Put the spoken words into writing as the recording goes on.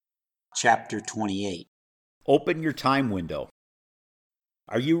Chapter 28. Open your time window.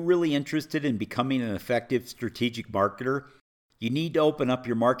 Are you really interested in becoming an effective strategic marketer? You need to open up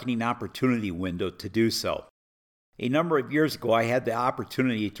your marketing opportunity window to do so. A number of years ago, I had the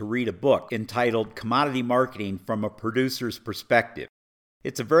opportunity to read a book entitled Commodity Marketing from a Producer's Perspective.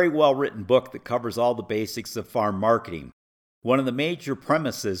 It's a very well-written book that covers all the basics of farm marketing. One of the major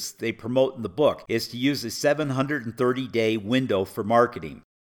premises they promote in the book is to use a 730-day window for marketing.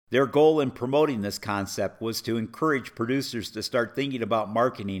 Their goal in promoting this concept was to encourage producers to start thinking about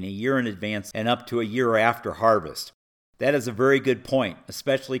marketing a year in advance and up to a year after harvest. That is a very good point,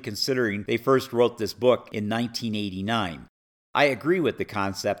 especially considering they first wrote this book in 1989. I agree with the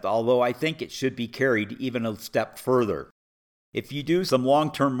concept, although I think it should be carried even a step further. If you do some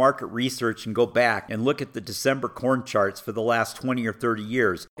long-term market research and go back and look at the December corn charts for the last 20 or 30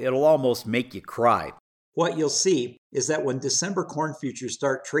 years, it'll almost make you cry. What you'll see is that when December corn futures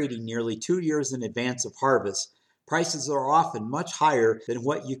start trading nearly 2 years in advance of harvest, prices are often much higher than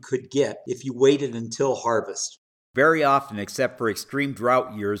what you could get if you waited until harvest. Very often, except for extreme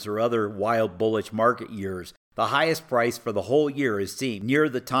drought years or other wild bullish market years, the highest price for the whole year is seen near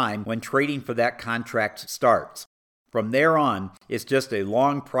the time when trading for that contract starts. From there on, it's just a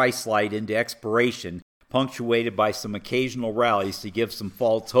long price slide into expiration, punctuated by some occasional rallies to give some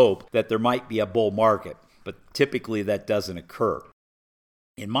false hope that there might be a bull market, but typically that doesn't occur.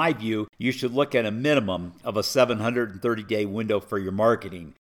 In my view, you should look at a minimum of a 730-day window for your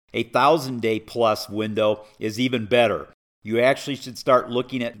marketing. A 1,000-day plus window is even better. You actually should start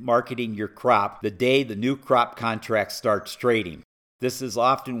looking at marketing your crop the day the new crop contract starts trading. This is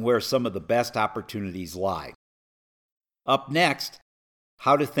often where some of the best opportunities lie. Up next,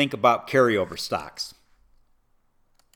 how to think about carryover stocks.